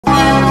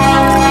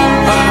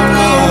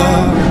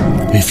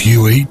If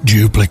you eat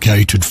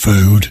duplicated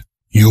food,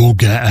 you'll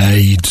get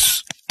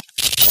AIDS.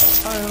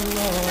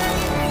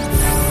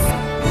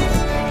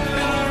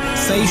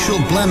 Facial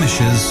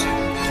blemishes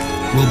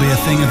will be a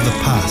thing of the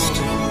past.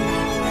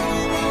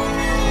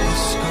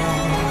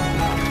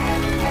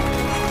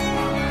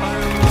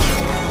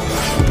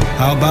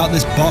 How about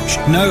this botched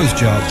nose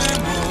job?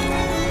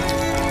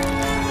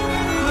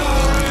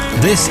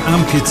 This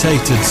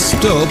amputated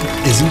stub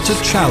isn't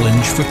a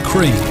challenge for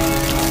Cream.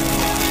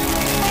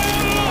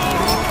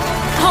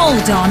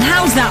 Hold on,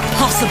 how's that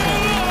possible?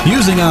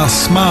 Using our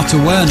smart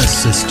awareness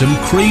system,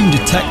 Cream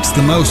detects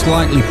the most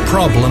likely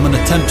problem and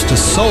attempts to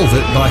solve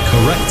it by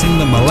correcting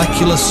the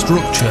molecular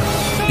structure,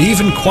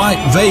 even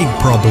quite vague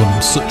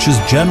problems such as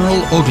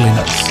general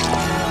ugliness.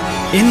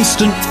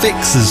 Instant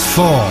fixes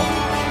for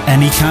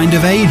any kind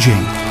of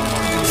aging,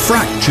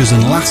 fractures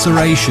and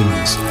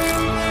lacerations,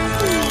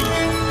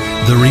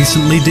 the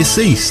recently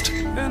deceased.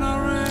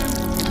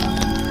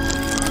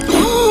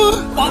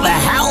 What the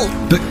hell?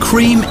 But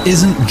Cream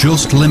isn't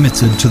just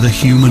limited to the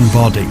human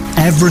body.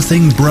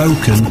 Everything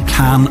broken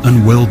can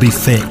and will be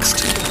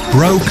fixed.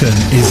 Broken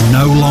is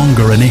no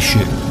longer an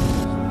issue.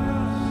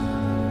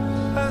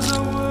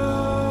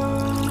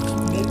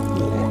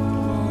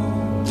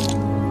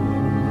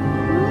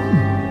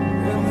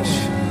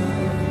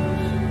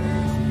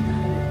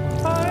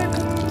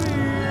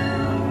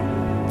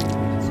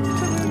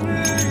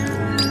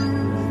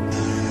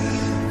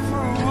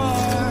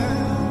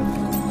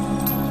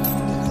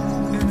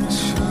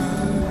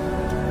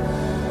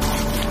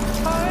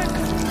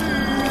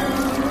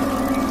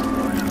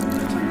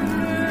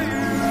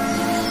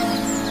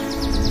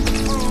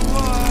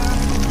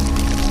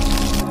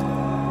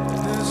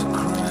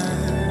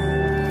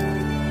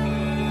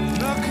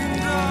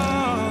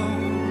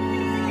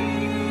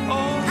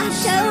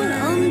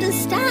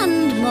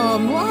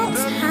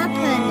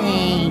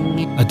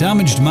 A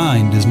damaged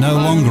mind is no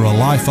longer a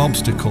life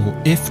obstacle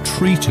if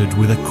treated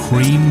with a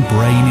Cream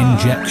brain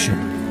injection.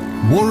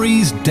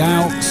 Worries,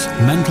 doubts,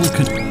 mental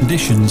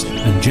conditions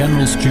and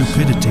general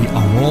stupidity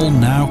are all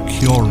now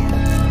curable.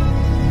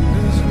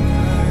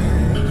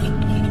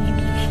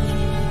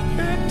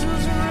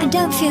 I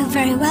don't feel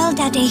very well,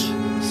 Daddy.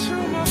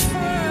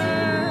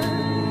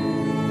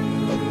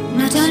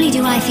 Not only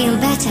do I feel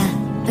better,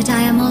 but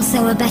I am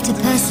also a better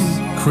person.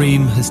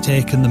 Cream has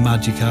taken the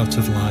magic out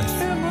of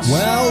life.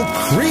 Well,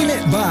 Cream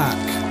it back!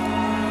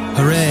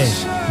 Hooray,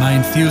 my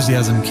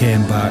enthusiasm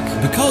came back.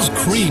 Because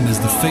Cream is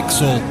the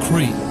fix-all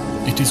Cream,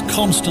 it is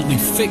constantly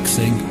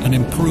fixing and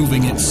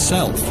improving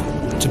itself.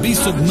 To be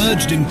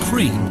submerged in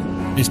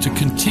Cream is to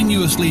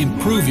continuously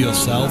improve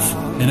yourself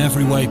in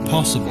every way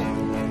possible.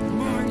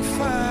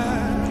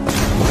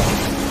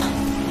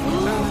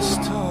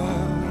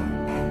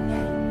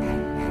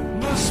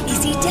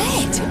 Is he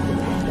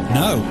dead?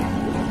 No.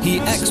 He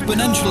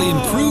exponentially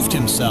improved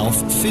himself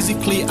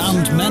physically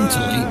and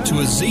mentally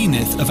to a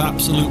zenith of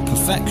absolute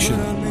perfection,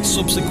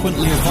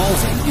 subsequently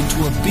evolving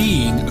into a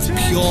being of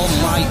pure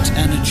light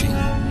energy.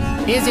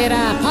 Is it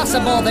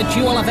possible that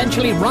you will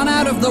eventually run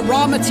out of the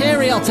raw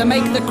material to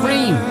make the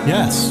Cream?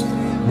 Yes,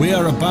 we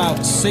are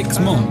about 6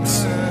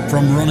 months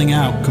from running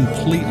out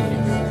completely.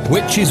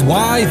 Which is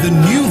why the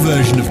new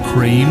version of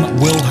Cream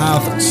will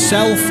have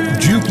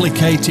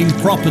self-duplicating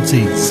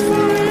properties.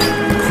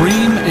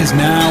 Cream is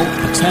now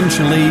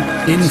potentially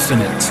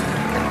infinite.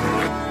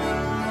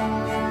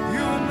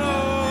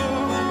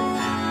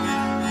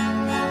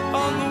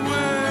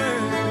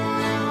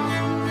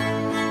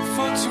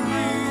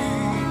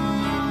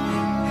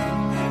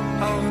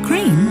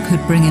 Cream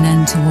could bring an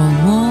end to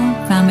world war,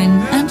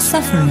 famine and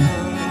suffering,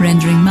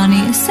 rendering money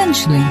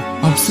essentially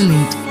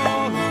obsolete.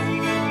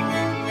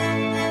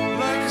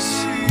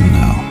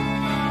 No.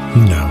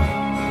 No.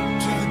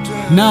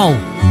 No.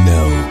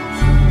 No.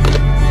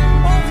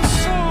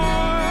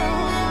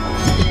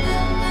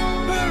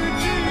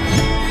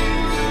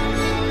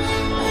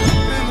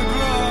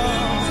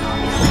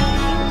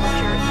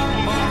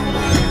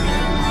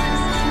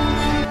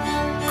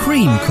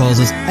 Cream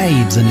causes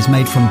AIDS and is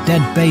made from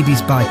dead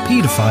babies by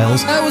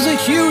paedophiles. There was a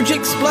huge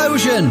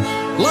explosion!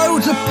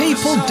 Loads of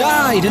people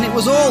died and it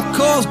was all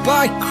caused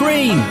by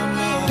Cream!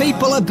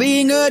 People are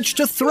being urged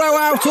to throw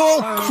out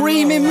all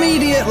Cream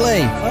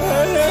immediately!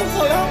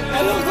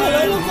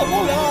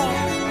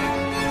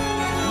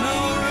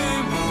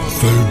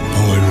 Food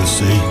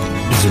piracy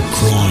is a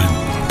crime.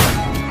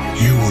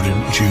 You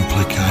wouldn't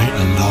duplicate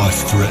a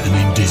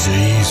life-threatening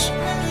disease.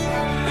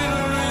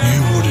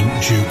 You wouldn't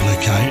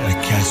duplicate a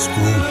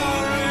kestrel.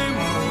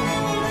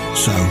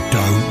 So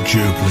don't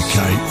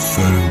duplicate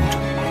food.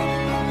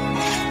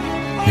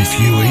 If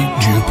you eat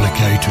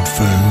duplicated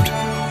food,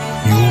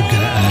 you'll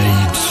get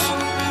AIDS.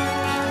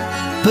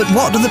 But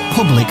what do the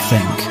public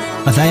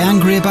think? Are they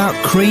angry about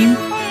Cream?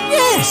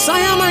 Yes, I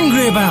am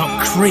angry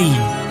about Cream.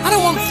 I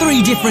don't want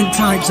 3 different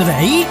types of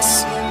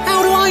AIDS.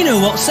 How do I know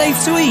what's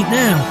safe to eat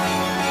now?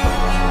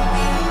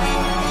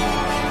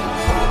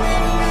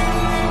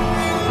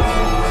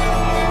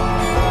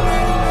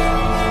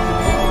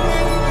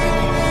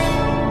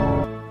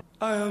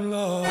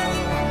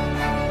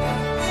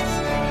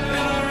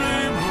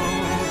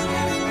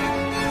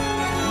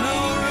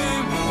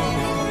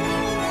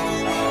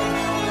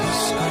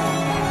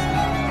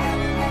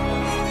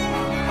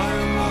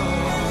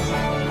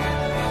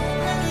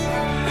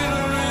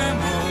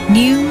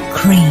 New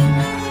Cream,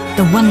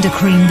 the wonder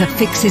cream that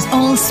fixes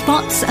all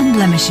spots and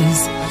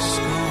blemishes.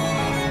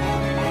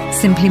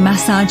 Simply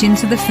massage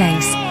into the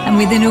face, and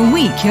within a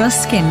week your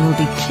skin will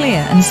be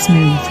clear and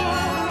smooth.